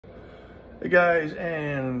Hey guys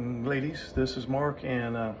and ladies, this is Mark,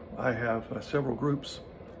 and I have several groups.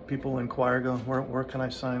 People inquire, going, where can I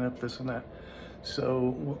sign up, this and that.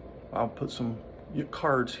 So I'll put some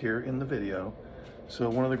cards here in the video. So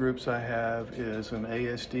one of the groups I have is an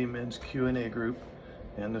ASD men's Q&A group,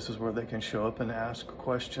 and this is where they can show up and ask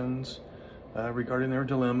questions regarding their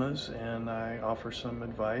dilemmas, and I offer some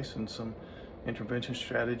advice and some intervention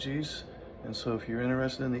strategies. And so if you're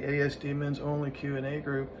interested in the ASD men's only Q&A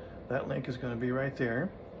group, that link is going to be right there.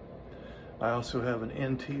 I also have an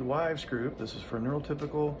NT wives group. This is for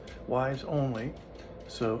neurotypical wives only.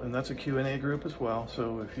 So, and that's a Q&A group as well.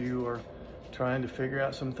 So if you are trying to figure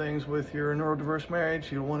out some things with your neurodiverse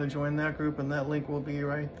marriage, you'll want to join that group, and that link will be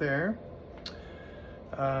right there.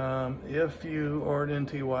 If you are an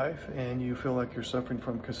NT wife and you feel like you're suffering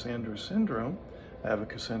from Cassandra syndrome, I have a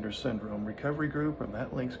Cassandra syndrome recovery group, and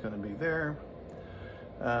that link's going to be there.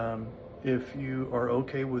 If you are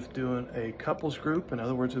okay with doing a couples group, in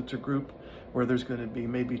other words, it's a group where there's going to be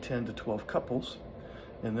maybe 10 to 12 couples.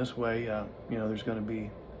 In this way, it's going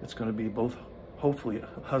to be both, hopefully,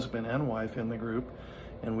 husband and wife in the group,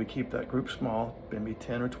 and we keep that group small, maybe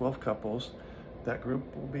 10 or 12 couples. That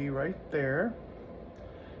group will be right there.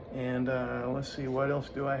 And let's see, what else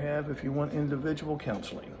do I have? If you want individual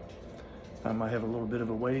counseling, I have a little bit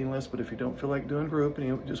of a waiting list, but if you don't feel like doing group and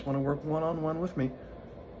you just want to work one-on-one with me,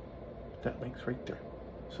 that link's right there.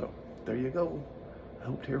 So there you go. I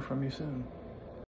hope to hear from you soon.